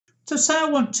So say I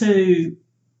want to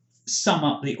sum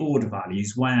up the order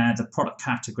values where the product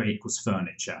category equals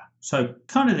furniture. So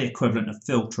kind of the equivalent of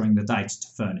filtering the data to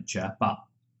furniture, but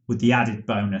with the added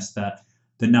bonus that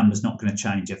the number's not going to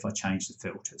change if I change the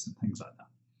filters and things like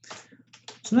that.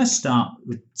 So let's start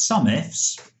with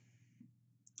SUMIFS.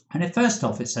 And first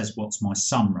off, it says what's my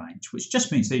sum range, which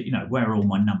just means that, where are all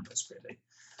my numbers really.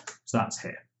 So that's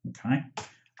here, okay?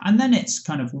 And then it's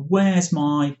kind of where's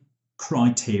my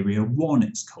criteria 1,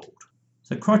 it's called.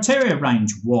 So criteria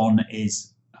range 1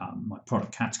 is my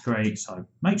product category. So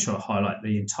make sure I highlight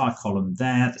the entire column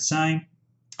there the same.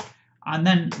 And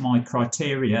then my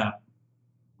criteria,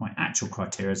 my actual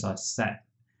criteria as I set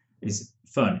is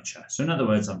furniture. So in other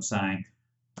words, I'm saying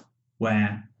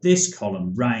where this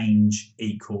column range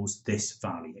equals this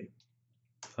value,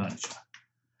 furniture.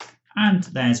 And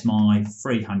there's my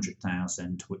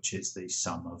 300,000, which is the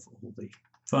sum of all the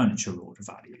furniture order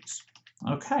values.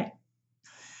 Okay.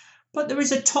 But there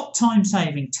is a top time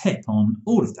saving tip on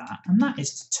all of that, and that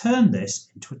is to turn this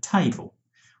into a table,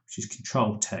 which is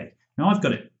Ctrl+T. Now I've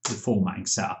got it the formatting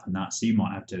set up and that, so you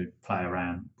might have to play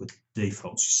around with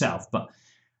defaults yourself. But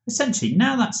essentially,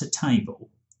 now that's a table.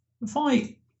 If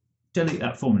I delete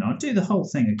that formula, I'll do the whole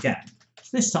thing again.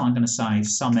 So this time I'm going to say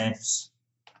SUMIFS.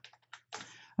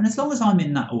 And as long as I'm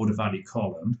in that order value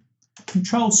column,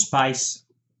 Control space,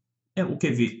 it will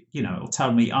give you, it will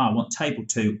tell me, I want table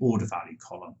 2 order value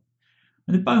column.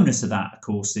 And the bonus of that, of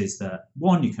course, is that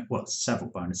one, you can, well,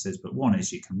 several bonuses, but one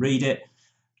is you can read it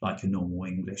like a normal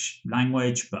English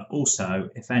language, but also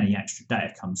if any extra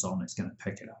data comes on, it's going to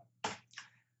pick it up.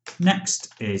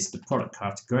 Next is the product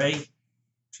category,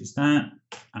 which is that.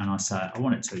 And I say, I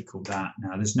want it to equal that.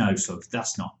 Now there's no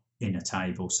that's not in a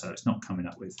table, so it's not coming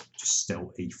up with just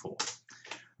still E4.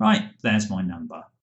 Right, there's my number.